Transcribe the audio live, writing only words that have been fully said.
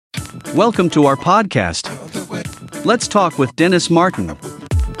Welcome to our podcast. Let's talk with Dennis Martin,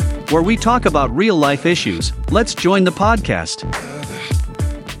 where we talk about real life issues. Let's join the podcast.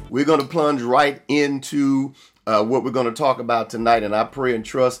 We're going to plunge right into what we're going to talk about tonight, and I pray and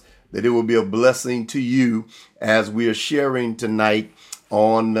trust that it will be a blessing to you as we are sharing tonight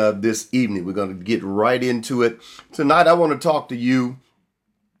on this evening. We're going to get right into it. Tonight, I want to talk to you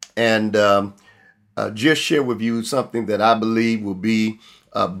and just share with you something that I believe will be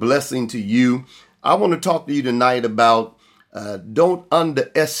a blessing to you. I want to talk to you tonight about don't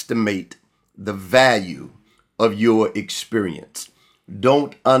underestimate the value of your experience.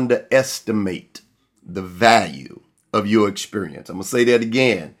 Don't underestimate the value of your experience. I'm going to say that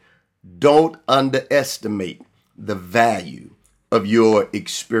again. Don't underestimate the value of your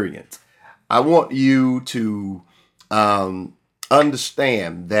experience. I want you to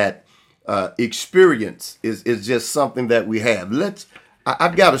understand that experience is just something that we have.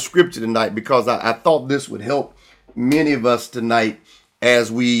 I've got a scripture tonight because I thought this would help many of us tonight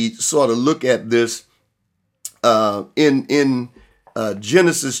as we sort of look at this in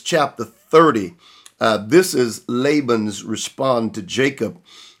Genesis chapter 30. This is Laban's response to Jacob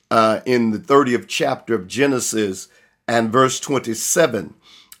in the 30th chapter of Genesis and verse 27.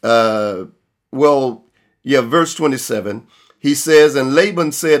 Verse 27. He says, "And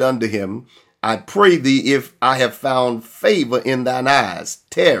Laban said unto him, I pray thee, if I have found favor in thine eyes,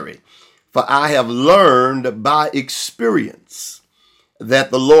 tarry. For I have learned by experience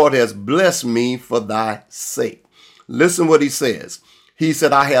that the Lord has blessed me for thy sake." Listen what he says. He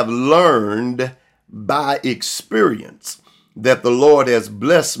said, I have learned by experience that the Lord has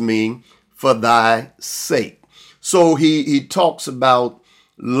blessed me for thy sake. So he talks about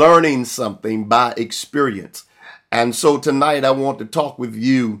learning something by experience. And so tonight I want to talk with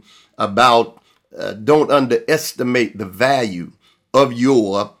you about don't underestimate the value of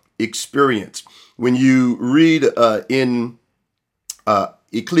your experience. When you read in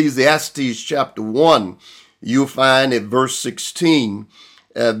Ecclesiastes chapter 1, you'll find at verse 16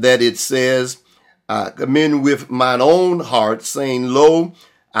 that it says, "I come in with mine own heart, saying, Lo,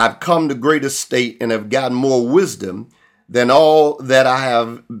 I've come to great estate and have gotten more wisdom than all that I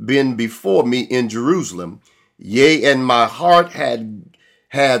have been before me in Jerusalem. Yea, and my heart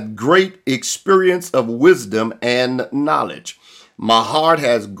had great experience of wisdom and knowledge." My heart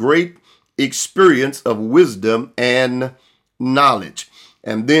has great experience of wisdom and knowledge.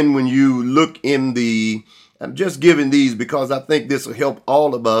 And then when you look in I'm just giving these because I think this will help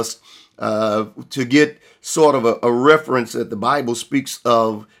all of us to get sort of a reference that the Bible speaks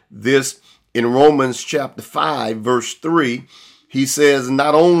of this in Romans chapter 5, verse 3. He says,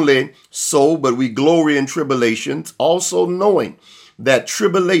 "Not only so, but we glory in tribulations, also knowing that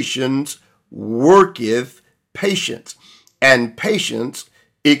tribulations worketh patience, and patience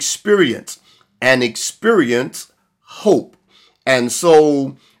experience, and experience hope." And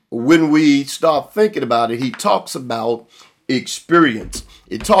so when we start thinking about it, he talks about experience.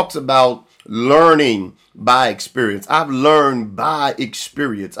 It talks about learning by experience. I've learned by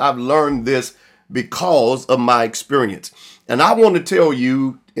experience. I've learned this because of my experience. And I want to tell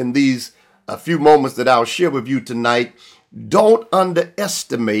you in these a few moments that I'll share with you tonight, don't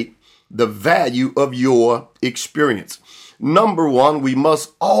underestimate the value of your experience. Number one, we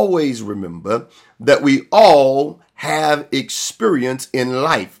must always remember that we all have experience in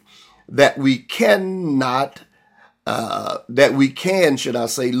life that we can,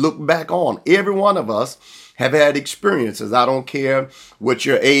 look back on. Every one of us have had experiences. I don't care what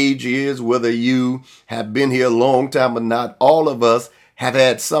your age is, whether you have been here a long time or not. All of us have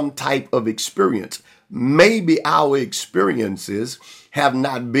had some type of experience. Maybe our experiences have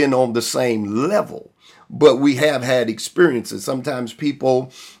not been on the same level, but we have had experiences. Sometimes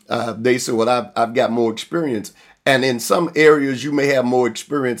people, they say, well, I've got more experience. And in some areas, you may have more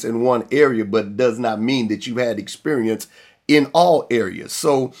experience in one area, but it does not mean that you've had experience in all areas.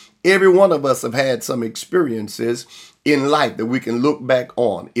 So every one of us have had some experiences in life that we can look back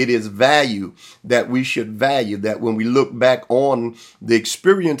on. It is value that we should value, that when we look back on the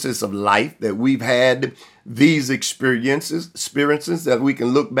experiences of life, that we've had these experiences that we can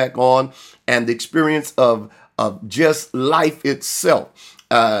look back on, and the experience of just life itself.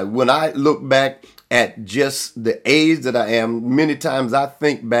 When I look back at just the age that I am, many times I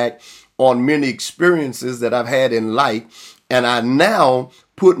think back on many experiences that I've had in life, and I now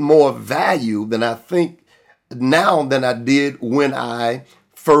put more value than I think now than I did when I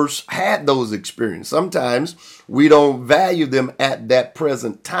first had those experiences. Sometimes we don't value them at that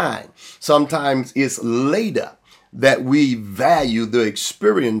present time. Sometimes it's later that we value the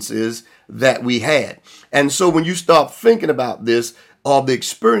experiences that we had. And so when you start thinking about this, or the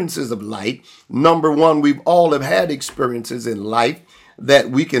experiences of life. Number one, we've all have had experiences in life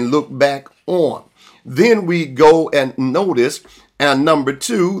that we can look back on. Then we go and notice, and number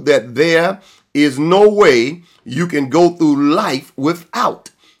two, that there is no way you can go through life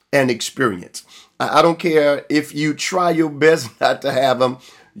without an experience. I don't care if you try your best not to have them,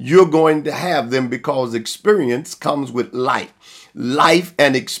 you're going to have them because experience comes with life. Life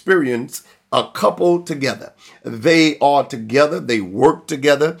and experience are coupled together. They are together. They work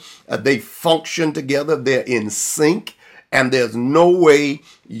together. They function together. They're in sync. And there's no way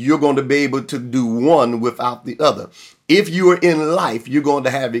you're going to be able to do one without the other. If you are in life, you're going to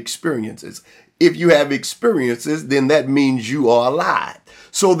have experiences. If you have experiences, then that means you are alive.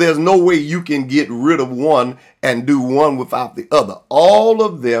 So there's no way you can get rid of one and do one without the other. All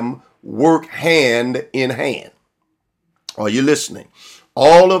of them work hand in hand. Are you listening?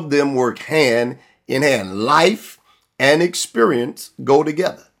 All of them work hand in hand. Life and experience go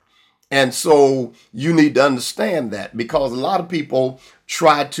together. And so you need to understand that, because a lot of people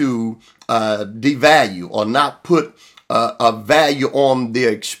try to devalue or not put a value on their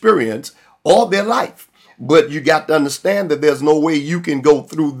experience or their life. But you got to understand that there's no way you can go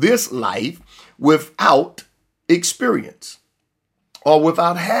through this life without experience or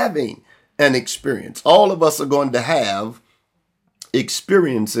without having an experience. All of us are going to have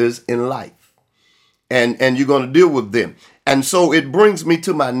experiences in life, and you're going to deal with them. And so it brings me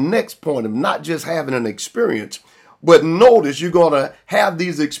to my next point of not just having an experience, but notice you're going to have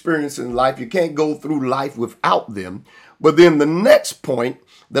these experiences in life. You can't go through life without them. But then the next point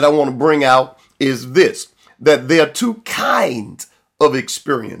that I want to bring out is this, that there are two kinds of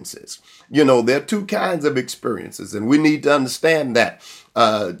experiences. You know, there are two kinds of experiences, and we need to understand that.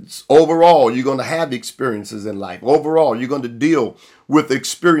 Overall, you're going to have experiences in life. Overall, you're going to deal with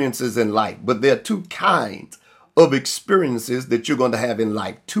experiences in life. But there are two kinds of experiences that you're going to have in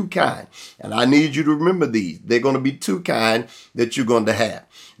life. Two kinds. And I need you to remember these. They're going to be two kinds that you're going to have.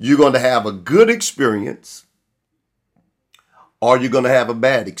 You're going to have a good experience, or you're going to have a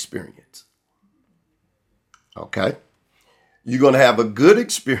bad experience. Okay? You're going to have a good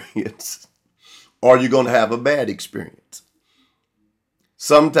experience, or you're going to have a bad experience.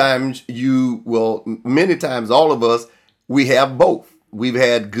 Sometimes many times, all of us, we have both. We've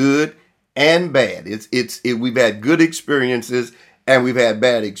had good and bad. We've had good experiences and we've had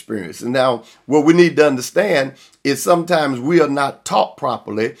bad experiences. Now, what we need to understand is sometimes we are not taught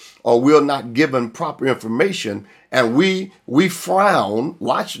properly, or we are not given proper information, and we frown,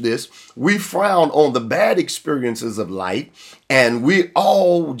 watch this, we frown on the bad experiences of life, and we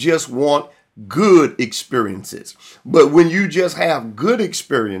all just want good experiences. But when you just have good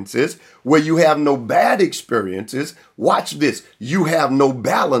experiences where you have no bad experiences, watch this, you have no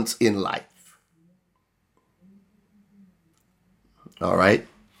balance in life. All right.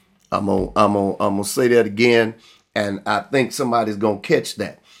 I'm gonna say that again, and I think somebody's gonna catch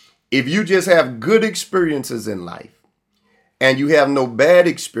that. If you just have good experiences in life and you have no bad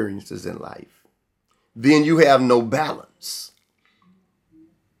experiences in life, then you have no balance.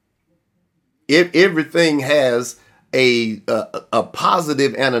 If everything has a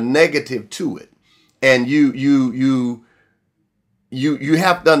positive and a negative to it, and you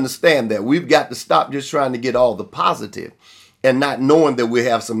have to understand that we've got to stop just trying to get all the positive and not knowing that we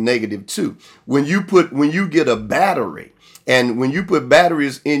have some negative too. When you get a battery, and when you put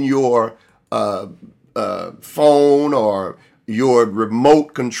batteries in your phone or your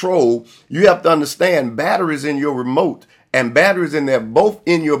remote control, you have to understand batteries in your remote and batteries in there, both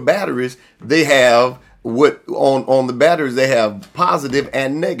in your batteries, they have on the batteries, they have positive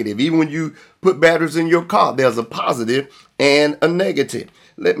and negative. Even when you put batteries in your car, there's a positive and a negative.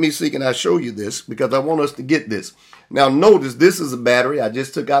 Let me see, can I show you this? Because I want us to get this. Now notice this is a battery. I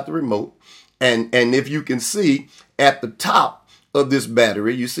just took out the remote. And if you can see at the top of this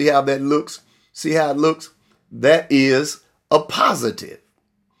battery, you see how that looks? See how it looks? That is a positive.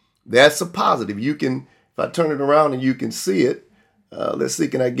 That's a positive. You can, if I turn it around and you can see it, let's see,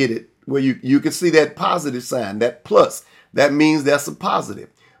 can I get it? Where you can see that positive sign, that plus. That means that's a positive.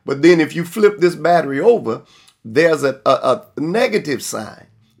 But then if you flip this battery over, there's a negative sign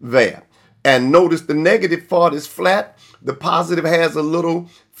there. And notice the negative part is flat. The positive has a little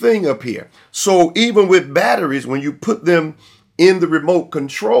thing up here. So even with batteries, when you put them in the remote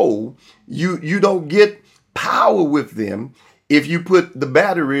control, you don't get power with them if you put the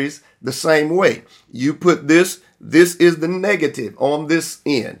batteries the same way. You put this is the negative on this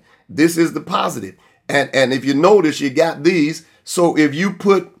end. This is the positive. And if you notice, you got these. So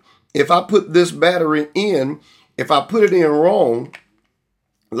if I put this battery in, if I put it in wrong,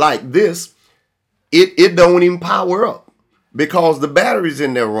 like this, it don't even power up. because the battery's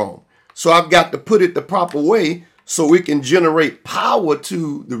in there wrong. So I've got to put it the proper way so it can generate power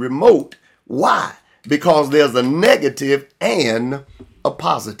to the remote. Why? Because there's a negative and a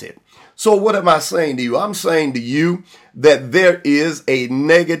positive. So what am I saying to you? I'm saying to you that there is a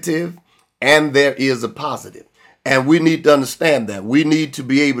negative and there is a positive. And we need to understand that. We need to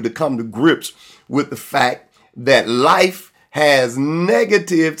be able to come to grips with the fact that life has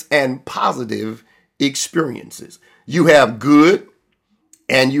negatives and positive experiences. You have good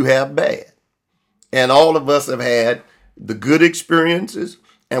and you have bad. And all of us have had the good experiences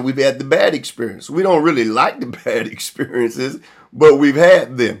and we've had the bad experiences. We don't really like the bad experiences, but we've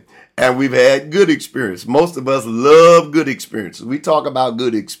had them. And we've had good experience. Most of us love good experiences. We talk about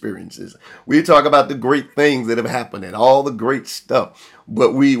good experiences. We talk about the great things that have happened and all the great stuff.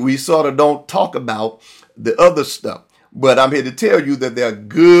 But we sort of don't talk about the other stuff. But I'm here to tell you that there are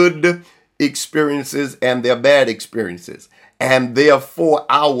good experiences and there are bad experiences. And therefore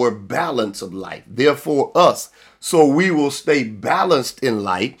our balance of life. Therefore us. So we will stay balanced in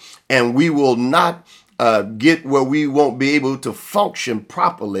life and we will not get where we won't be able to function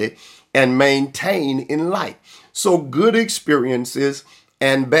properly and maintain in life. So good experiences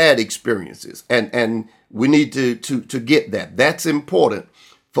and bad experiences. And we need to get that. That's important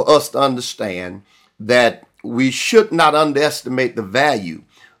for us to understand that we should not underestimate the value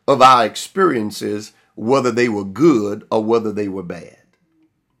of our experiences, whether they were good or whether they were bad.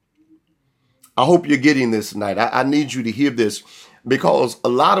 I hope you're getting this tonight. I need you to hear this because a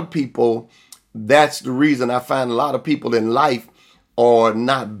lot of people, that's the reason I find a lot of people in life are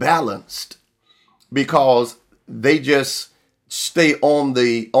not balanced because they just stay on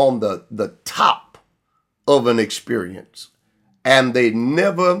the top of an experience and they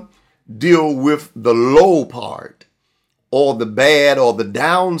never deal with the low part or the bad or the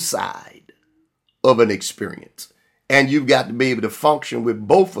downside of an experience. And you've got to be able to function with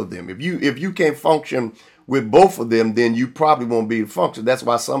both of them. If you can't function with both of them, then you probably won't be able to function. That's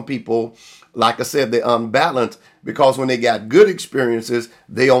why some people, like I said, they're unbalanced because when they got good experiences,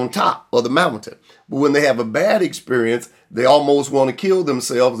 they on top of the mountain. But when they have a bad experience, they almost want to kill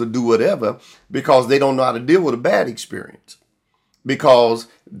themselves or do whatever because they don't know how to deal with a bad experience. Because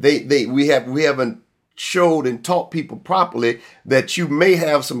we haven't showed and taught people properly that you may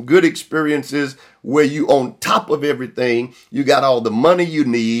have some good experiences where you on top of everything, you got all the money you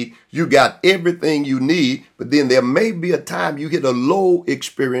need, you got everything you need, but then there may be a time you hit a low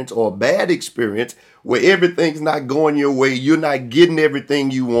experience or a bad experience where everything's not going your way, you're not getting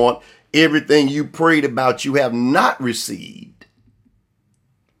everything you want, everything you prayed about you have not received.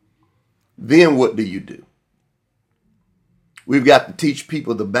 Then what do? We've got to teach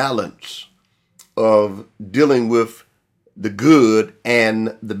people the balance of dealing with the good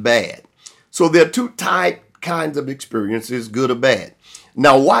and the bad. So there are two kinds of experiences, good or bad.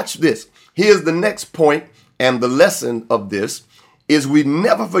 Now watch this. Here's the next point, and the lesson of this is we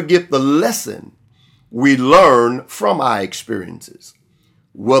never forget the lesson we learn from our experiences,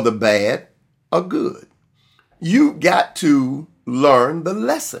 whether bad or good. You got to learn the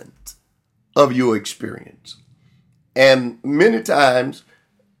lessons of your experience. And many times,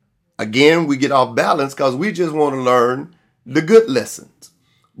 again, we get off balance because we just want to learn the good lessons.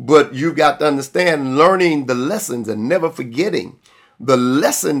 But you've got to understand learning the lessons and never forgetting the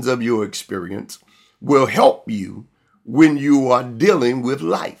lessons of your experience will help you when you are dealing with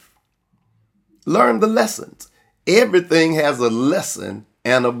life. Learn the lessons. Everything has a lesson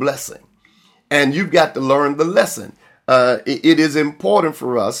and a blessing. And you've got to learn the lesson. It is important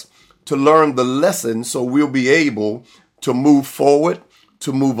for us to learn the lesson so we'll be able to move forward,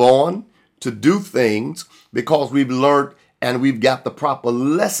 to move on, to do things because we've learned and we've got the proper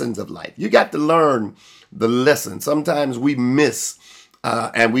lessons of life. You got to learn the lesson. Sometimes we miss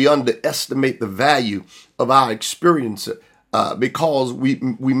and we underestimate the value of our experience because we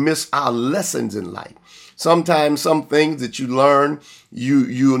miss our lessons in life. Sometimes some things that you learn,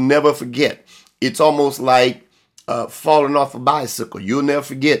 you'll never forget. It's almost like falling off a bicycle. You'll never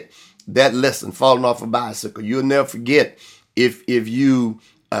forget that lesson, falling off a bicycle. You'll never forget if you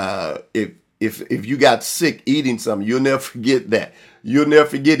got sick eating something. You'll never forget that. You'll never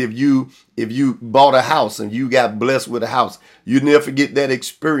forget if you bought a house and you got blessed with a house. You'll never forget that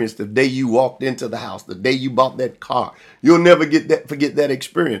experience the day you walked into the house, the day you bought that car. You'll never forget that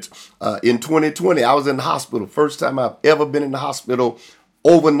experience. In 2020, I was in the hospital. First time I've ever been in the hospital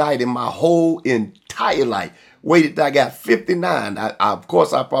overnight in my whole entire life. Waited till I got 59. Of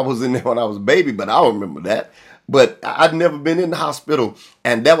course, I probably was in there when I was a baby, but I don't remember that. But I'd never been in the hospital,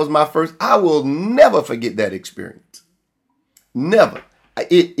 and that was my first. I will never forget that experience. Never.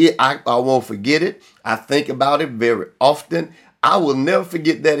 I won't forget it. I think about it very often. I will never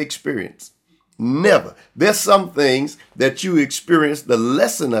forget that experience. Never. There's some things that you experience, the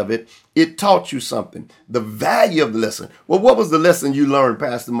lesson of it, it taught you something. The value of the lesson. Well, what was the lesson you learned,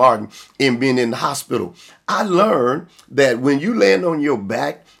 Pastor Martin, in being in the hospital? I learned that when you land on your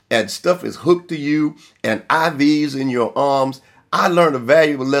back and stuff is hooked to you and IVs in your arms, I learned a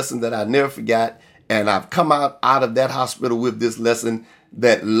valuable lesson that I never forgot. And I've come out of that hospital with this lesson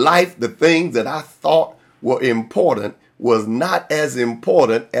that life, the things that I thought were important, was not as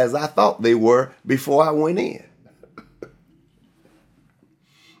important as I thought they were before I went in.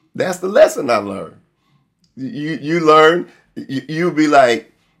 That's the lesson I learned. You learn, you'll be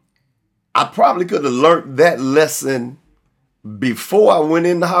like, I probably could have learned that lesson before I went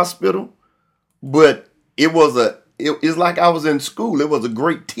in the hospital, but it's like I was in school. It was a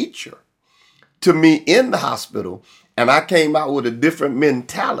great teacher to me in the hospital, and I came out with a different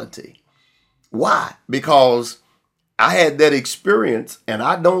mentality. Why? Because I had that experience, and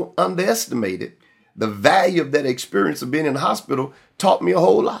I don't underestimate it. The value of that experience of being in the hospital taught me a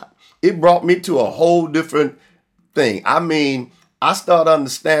whole lot. It brought me to a whole different thing. I mean, I started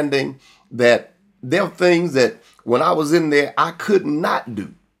understanding that there are things that when I was in there, I could not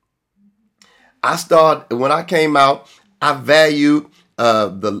do. When I came out, I valued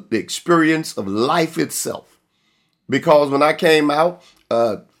the experience of life itself. Because when I came out,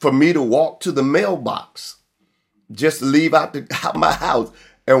 for me to walk to the mailbox, just to leave out my house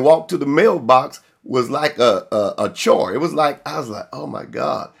and walk to the mailbox was like a chore. It was like, I was like, oh my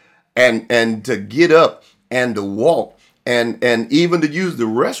God. And to get up and to walk and even to use the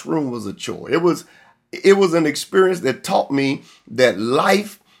restroom was a chore. It was an experience that taught me that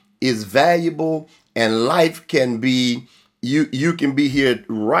life is valuable and life can be, you can be here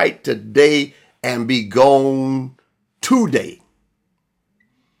right today and be gone today.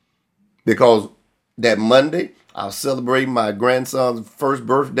 Because that Monday, I'll celebrate my grandson's first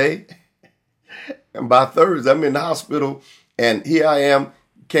birthday. And by Thursday, I'm in the hospital. And here I am,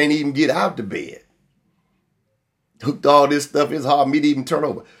 can't even get out of bed. Hooked all this stuff. It's hard for me to even turn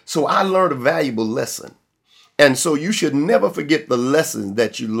over. So I learned a valuable lesson. And so you should never forget the lessons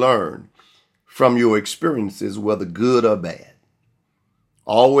that you learn from your experiences, whether good or bad.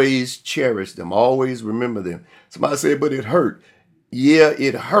 Always cherish them. Always remember them. Somebody said, but it hurt. Yeah,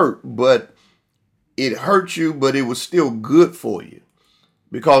 it hurt, but it hurt you, but it was still good for you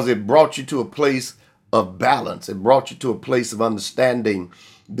because it brought you to a place of balance. It brought you to a place of understanding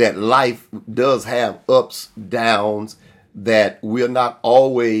that life does have ups, downs, that we're not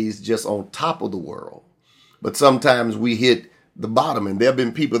always just on top of the world, but sometimes we hit the bottom. And there have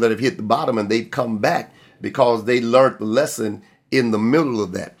been people that have hit the bottom and they've come back because they learned the lesson in the middle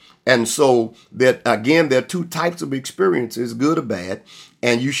of that. And so that again, there are two types of experiences, good or bad,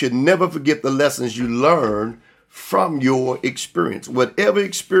 and you should never forget the lessons you learned from your experience. Whatever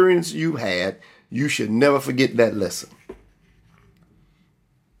experience you had, you should never forget that lesson.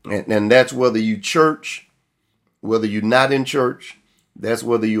 And that's whether you church, whether you're not in church, that's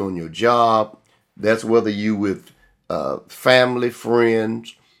whether you're on your job, that's whether you with family,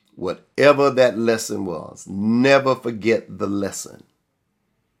 friends, whatever that lesson was, never forget the lesson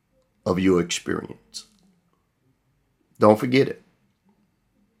of your experience. Don't forget it.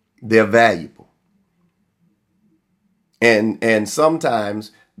 They're valuable. And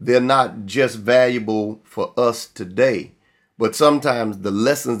sometimes they're not just valuable for us today, but sometimes the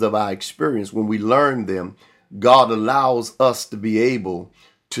lessons of our experience, when we learn them, God allows us to be able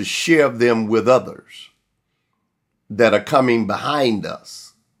to share them with others that are coming behind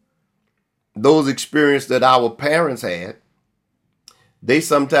us. Those experiences that our parents had, they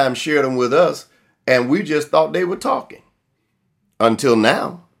sometimes shared them with us, and we just thought they were talking. Until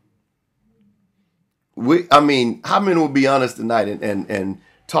now. How many will be honest tonight and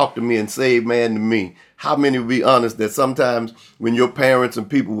talk to me and say amen to me? How many will be honest that sometimes when your parents and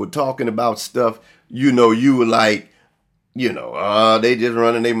people were talking about stuff, you were like, they just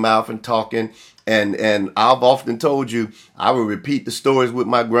running their mouth and talking. And I've often told you, I would repeat the stories with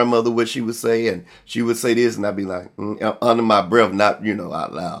my grandmother, what she would say, and she would say this, and I'd be like, under my breath, not,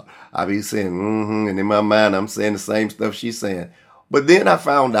 out loud. I'd be saying, and in my mind, I'm saying the same stuff she's saying. But then I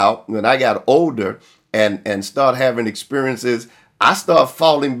found out when I got older and started having experiences, I started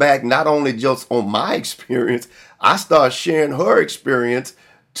falling back not only just on my experience, I started sharing her experience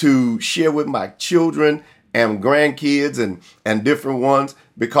to share with my children and grandkids and different ones,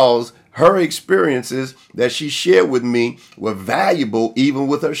 because her experiences that she shared with me were valuable even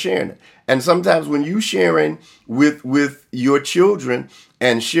with her sharing it. And sometimes when you sharing with your children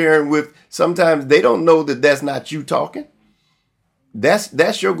and sharing with, sometimes they don't know that that's not you talking.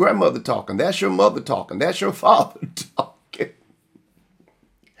 That's your grandmother talking. That's your mother talking. That's your father talking.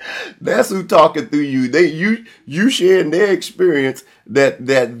 That's who talking through you. You sharing their experience that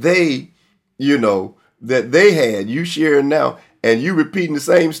they, that they had. You sharing now, and you repeating the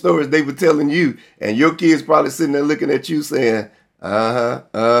same stories they were telling you, and your kids probably sitting there looking at you saying,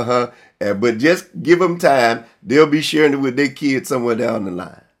 but just give them time. They'll be sharing it with their kids somewhere down the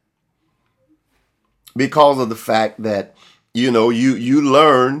line. Because of the fact that, you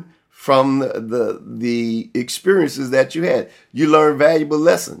learn from the experiences that you had. You learn valuable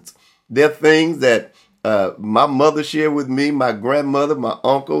lessons. There are things that my mother shared with me, my grandmother, my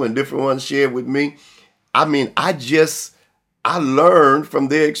uncle, and different ones shared with me. I mean, I learned from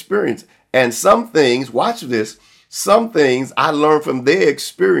their experience. And some things, watch this, some things I learned from their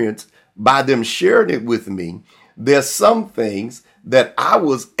experience by them sharing it with me. There's some things that I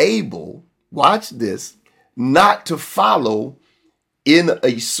was able, watch this, not to follow in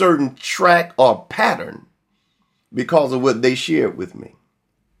a certain track or pattern because of what they shared with me.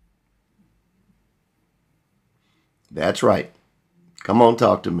 That's right. Come on,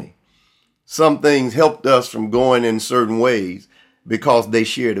 talk to me. Some things helped us from going in certain ways because they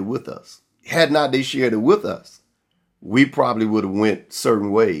shared it with us. Had not they shared it with us, we probably would have went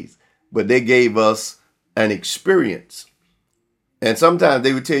certain ways, but they gave us an experience. And sometimes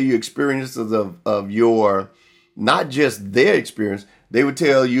they would tell you experiences of your, not just their experience, they would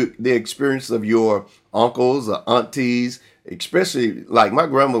tell you the experience of your uncles or aunties, especially like my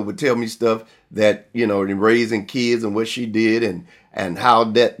grandma would tell me stuff that, in raising kids and what she did and how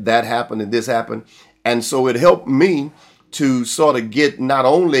that happened and this happened. And so it helped me to sort of get not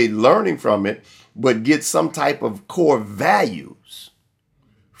only learning from it, but get some type of core values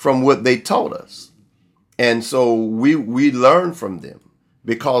from what they taught us. And so we learn from them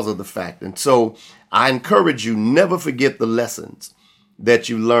because of the fact. And so I encourage you, never forget the lessons that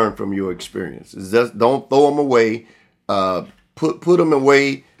you learn from your experiences. Just don't throw them away. Put them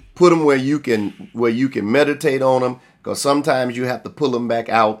away. Put them where you can meditate on them. Because sometimes you have to pull them back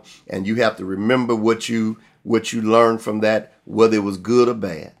out, and you have to remember what you learned from that, whether it was good or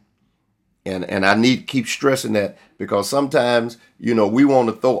bad. And I need to keep stressing that, because sometimes we want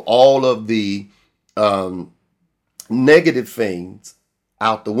to throw all of the negative things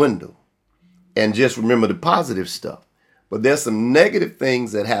out the window and just remember the positive stuff. But there's some negative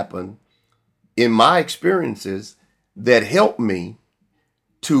things that happen in my experiences that helped me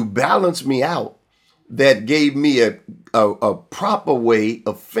to balance me out, that gave me a proper way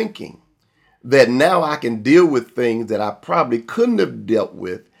of thinking, that now I can deal with things that I probably couldn't have dealt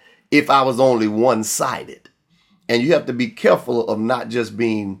with if I was only one-sided. And you have to be careful of not just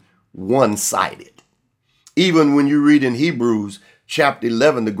being one-sided. Even when you read in Hebrews chapter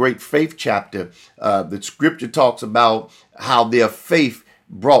 11, the great faith chapter, the scripture talks about how their faith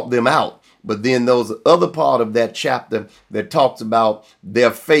brought them out. But then there's other part of that chapter that talks about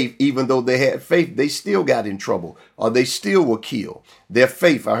their faith. Even though they had faith, they still got in trouble, or they still were killed. Their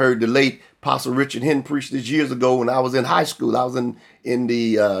faith. I heard the late Apostle Richard Henn preach this years ago when I was in high school. I was in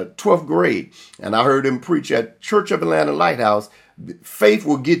the 12th grade, and I heard him preach at Church of Atlanta Lighthouse. Faith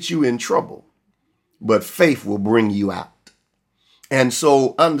will get you in trouble, but faith will bring you out. And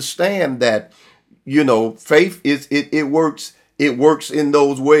so understand that, faith it works. It works in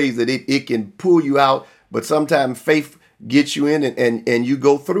those ways that it can pull you out, but sometimes faith gets you in and you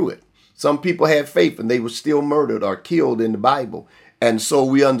go through it. Some people had faith and they were still murdered or killed in the Bible. And so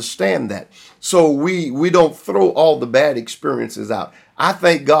we understand that. So we don't throw all the bad experiences out. I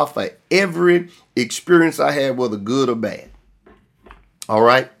thank God for every experience I had, whether good or bad. All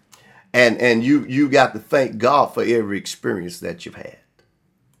right. And you got to thank God for every experience that you've had.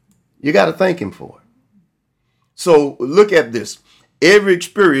 You got to thank him for it. So look at this. Every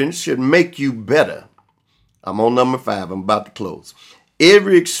experience should make you better. I'm on number 5. I'm about to close.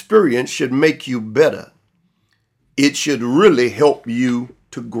 Every experience should make you better. It should really help you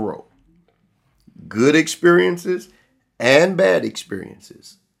to grow. Good experiences and bad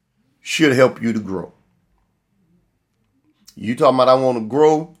experiences should help you to grow. You talking about I want to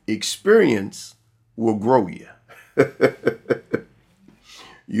grow? Experience will grow you.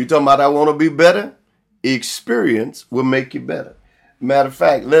 You talking about I want to be better? Experience will make you better. Matter of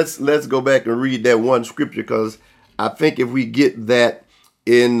fact, let's go back and read that one scripture, because I think if we get that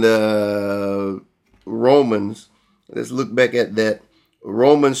in Romans, let's look back at that.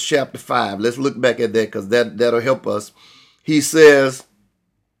 Romans chapter 5. Let's look back at that, because that'll help us. He says,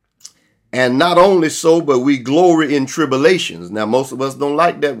 and not only so, but we glory in tribulations. Now, most of us don't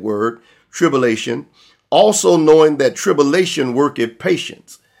like that word, tribulation. Also knowing that tribulation worketh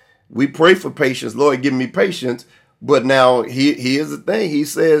patience. We pray for patience. Lord, give me patience. But now here's the thing. He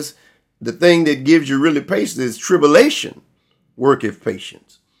says the thing that gives you really patience is tribulation worketh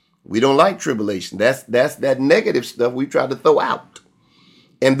patience. We don't like tribulation. That's that negative stuff we try to throw out.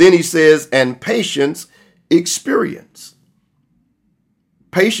 And then he says, and patience, experience.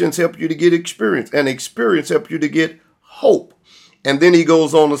 Patience help you to get experience, and experience help you to get hope. And then he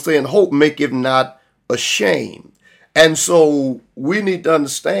goes on to say, and hope maketh not ashamed. And so we need to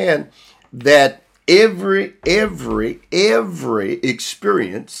understand that every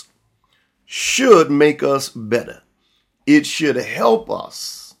experience should make us better. It should help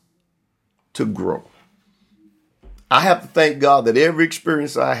us to grow. I have to thank God that every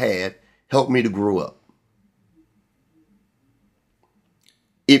experience I had helped me to grow up.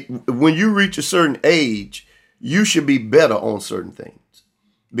 When you reach a certain age, you should be better on certain things.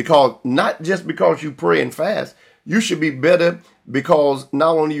 Because not just because you pray and fast, you should be better because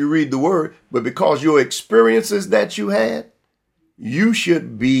not only you read the word, but because your experiences that you had, you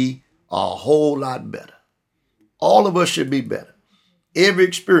should be a whole lot better. All of us should be better. Every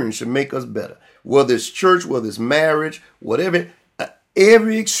experience should make us better. Whether it's church, whether it's marriage, whatever,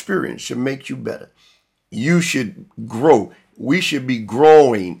 every experience should make you better. You should grow. We should be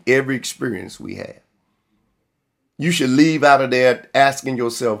growing every experience we have. You should leave out of there asking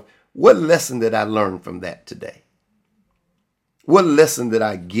yourself, what lesson did I learn from that today? What lesson did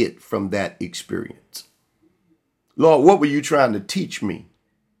I get from that experience? Lord, what were you trying to teach me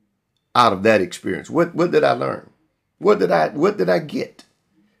out of that experience? What did I learn? What did I get?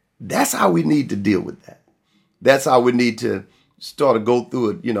 That's how we need to deal with that. That's how we need to start to go through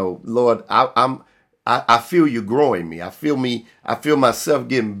it. You know, Lord, I feel you growing me. I feel myself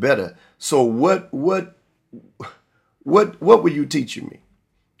getting better. So what were you teaching me?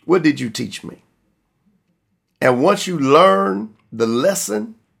 What did you teach me? And once you learn the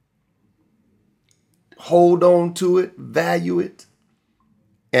lesson, hold on to it, value it,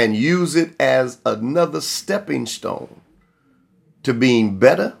 and use it as another stepping stone to being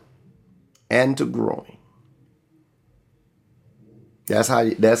better and to growing. That's how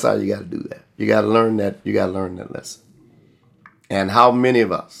you got to do that. You got to learn that. You got to learn that lesson. And how many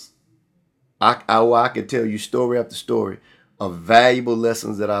of us, I could tell you story after story of valuable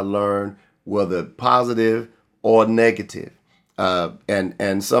lessons that I learned, whether positive or negative.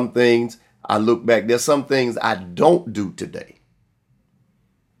 And some things I look back, there's some things I don't do today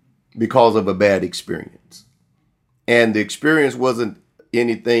because of a bad experience. And the experience wasn't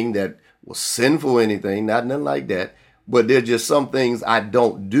anything that was sinful or anything, nothing like that. But there's just some things I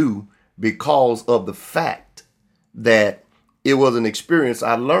don't do because of the fact that it was an experience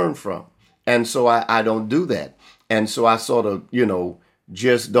I learned from. And so I don't do that. And so I sort of,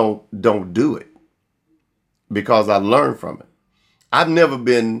 just don't do it because I learned from it. I've never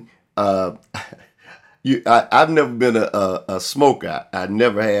been I've never been a smoker. I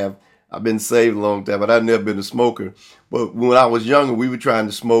never have. I've been saved a long time, but I've never been a smoker. But when I was younger, we were trying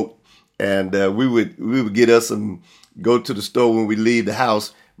to smoke, and we would get us some, go to the store when we leave the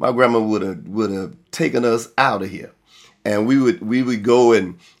house. My grandma would have taken us out of here, and we would go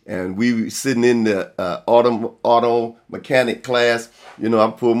and we were sitting in the auto mechanic class.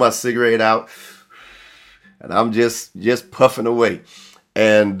 I pull my cigarette out, and I'm just puffing away,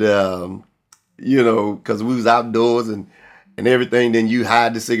 and because we was outdoors and everything. Then you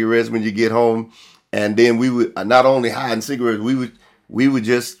hide the cigarettes when you get home, and then we would not only hide cigarettes, we would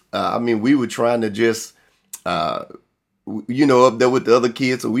just we were trying to just up there with the other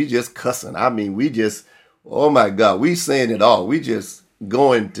kids, so we just cussing. We just, oh my God, we saying it all. We just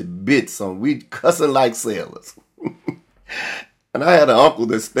going to bits on. We cussing like sailors. And I had an uncle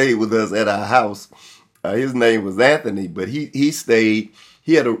that stayed with us at our house. His name was Anthony, but he stayed.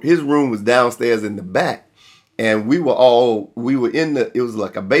 His room was downstairs in the back, and we were in it was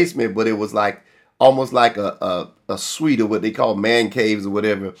like a basement, but it was like almost like a suite of what they call man caves or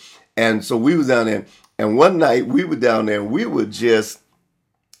whatever. And so we was down there, and one night we were down there, and we were just,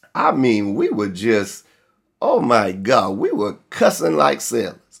 oh my God, we were cussing like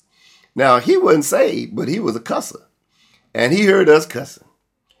sailors. Now, he wasn't saved, but he was a cusser, and he heard us cussing,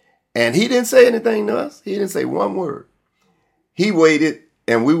 and he didn't say anything to us. He didn't say one word. He waited,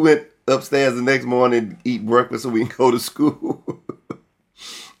 and we went upstairs the next morning to eat breakfast so we can go to school.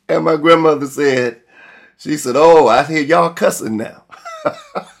 And my grandmother said, oh, I hear y'all cussing now.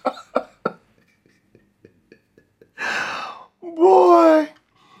 Boy,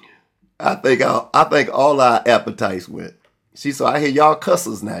 I think all our appetites went. She said, I hear y'all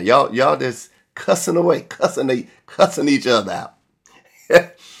cussers now. Y'all just cussing away, cussing each other out.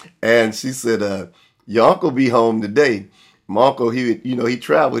 And she said, your uncle be home today. My uncle, he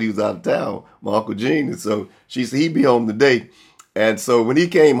traveled, he was out of town, my Uncle Gene. And so She said he'd be home today. And so when he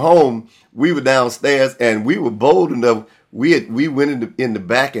came home, we were downstairs and we were bold enough. We went in the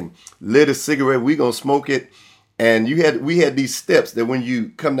back and lit a cigarette. We gonna smoke it. And we had these steps that when you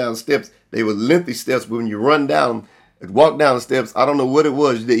come down the steps, they were lengthy steps. But when you walk down the steps, I don't know what it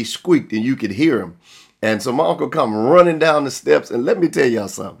was, they squeaked and you could hear them. And so my uncle come running down the steps, and let me tell y'all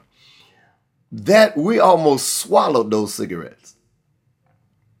something. That we almost swallowed those cigarettes.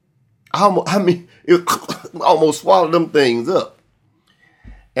 It almost swallowed them things up.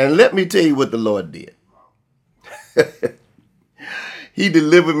 And let me tell you what the Lord did. He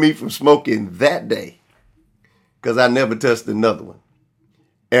delivered me from smoking that day because I never touched another one.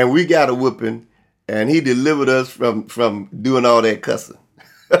 And we got a whooping, and he delivered us from doing all that cussing.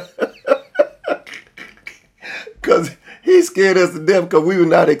 Because he scared us to death because we were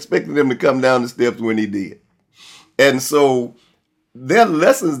not expecting him to come down the steps when he did. And so there are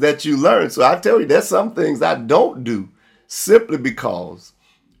lessons that you learn. So I tell you, there's some things I don't do simply because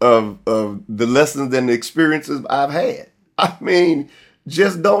of the lessons and the experiences I've had. I mean,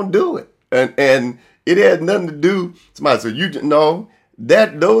 just don't do it. And it had nothing to do. Somebody said,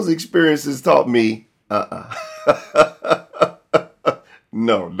 those experiences taught me,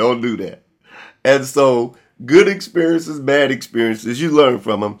 no, don't do that. And so good experiences, bad experiences, you learn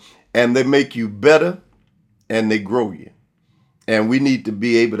from them, and they make you better and they grow you. And we need to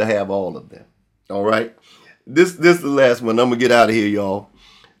be able to have all of them. All right. This is the last one. I'm going to get out of here, y'all.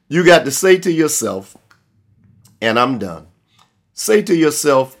 You got to say to yourself, and I'm done. Say to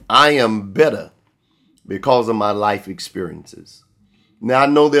yourself, I am better because of my life experiences. Now, I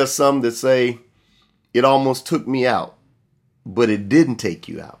know there's some that say it almost took me out, but it didn't take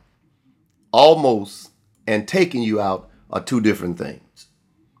you out. Almost and taking you out are two different things.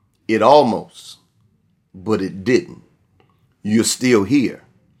 It almost, but it didn't. You're still here.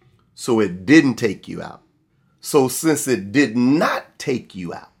 So it didn't take you out. So since it did not take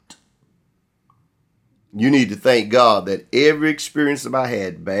you out, you need to thank God that every experience that I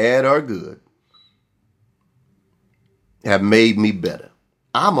had, bad or good, have made me better.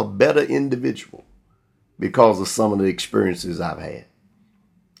 I'm a better individual because of some of the experiences I've had.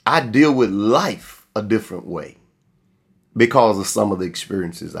 I deal with life a different way because of some of the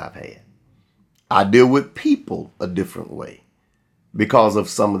experiences I've had. I deal with people a different way because of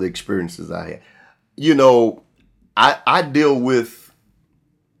some of the experiences I had. I deal with,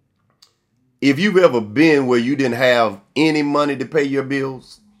 if you've ever been where you didn't have any money to pay your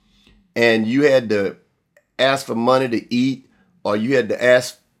bills and you had to ask for money to eat, or you had to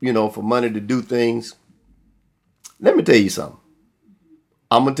ask, for money to do things, let me tell you something.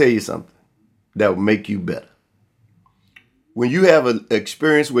 I'm going to tell you something that will make you better. When you have an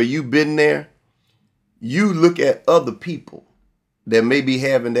experience where you've been there, you look at other people that may be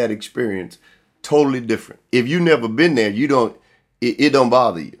having that experience totally different. If you've never been there, it don't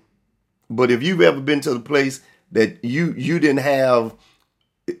bother you. But if you've ever been to the place that you didn't have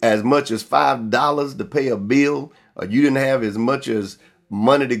as much as $5 to pay a bill, or you didn't have as much as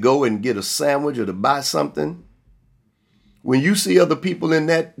money to go and get a sandwich or to buy something, when you see other people in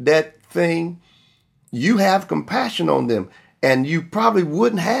that thing, you have compassion on them. And you probably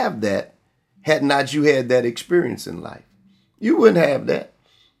wouldn't have that had not you had that experience in life. You wouldn't have that.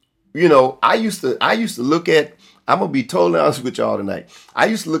 I used to look at, I'm going to be totally honest with y'all tonight. I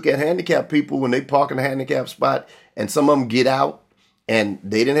used to look at handicapped people when they park in a handicapped spot and some of them get out and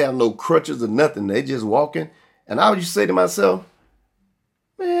they didn't have no crutches or nothing. They just walking. And I would just say to myself,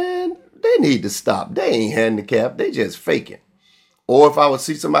 man, they need to stop. They ain't handicapped. They just faking. Or if I would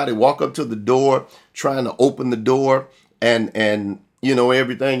see somebody walk up to the door trying to open the door and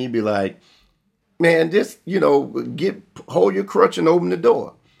everything, you'd be like, man, just, hold your crutch and open the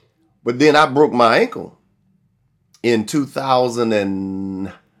door. But then I broke my ankle in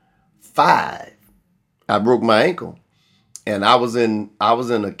 2005. I broke my ankle and I was in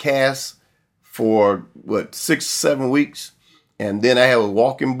a cast for 6-7 weeks. And then I had a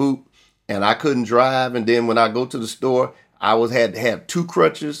walking boot and I couldn't drive. And then when I go to the store, I had to have 2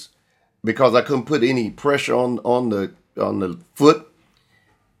 crutches because I couldn't put any pressure on the foot.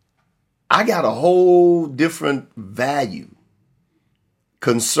 I got a whole different value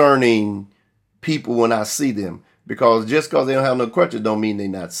concerning people when I see them, because just because they don't have no crutches don't mean they're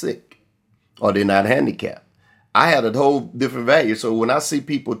not sick or they're not handicapped. I had a whole different value. So when I see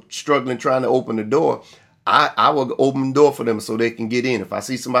people struggling trying to open the door, I will open the door for them so they can get in. If I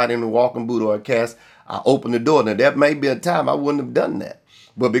see somebody in a walking boot or a cast, I open the door. Now that may be a time I wouldn't have done that,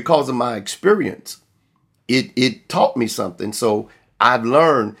 but because of my experience, it taught me something. So I've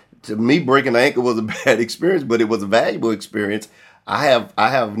learned. To me, breaking an ankle was a bad experience, but it was a valuable experience. I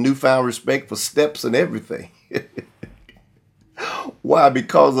have newfound respect for steps and everything. Why?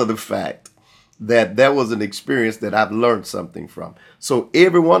 Because of the fact that was an experience that I've learned something from. So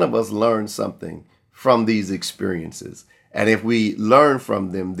every one of us learns something from these experiences. And if we learn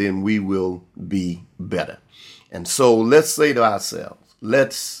from them, then we will be better. And so let's say to ourselves,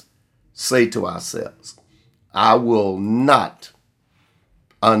 I will not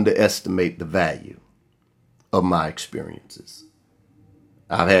underestimate the value of my experiences.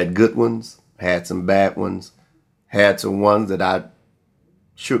 I've had good ones, had some bad ones, had some ones that I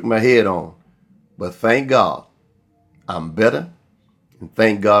shook my head on. But thank God I'm better, and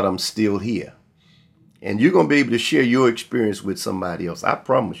thank God I'm still here. And you're going to be able to share your experience with somebody else. I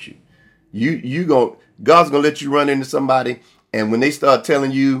promise you. God's going to let you run into somebody, and when they start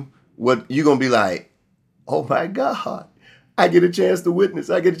telling you what, you're going to be like, oh my God, I get a chance to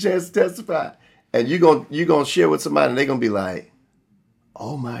witness. I get a chance to testify. And you're going to share with somebody, and they're going to be like,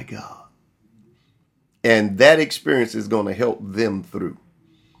 oh my God. And that experience is going to help them through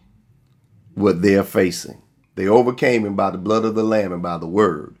what they're facing. They overcame him by the blood of the Lamb and by the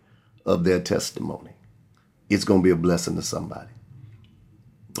word of their testimony. It's going to be a blessing to somebody.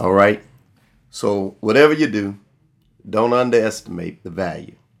 All right? So whatever you do, don't underestimate the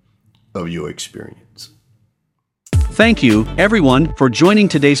value of your experience. Thank you, everyone, for joining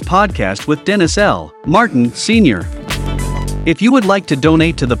today's podcast with Dennis L. Martin, Sr. If you would like to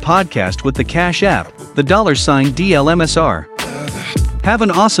donate to the podcast with the Cash App, the $DLMSR. Have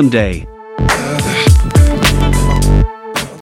an awesome day.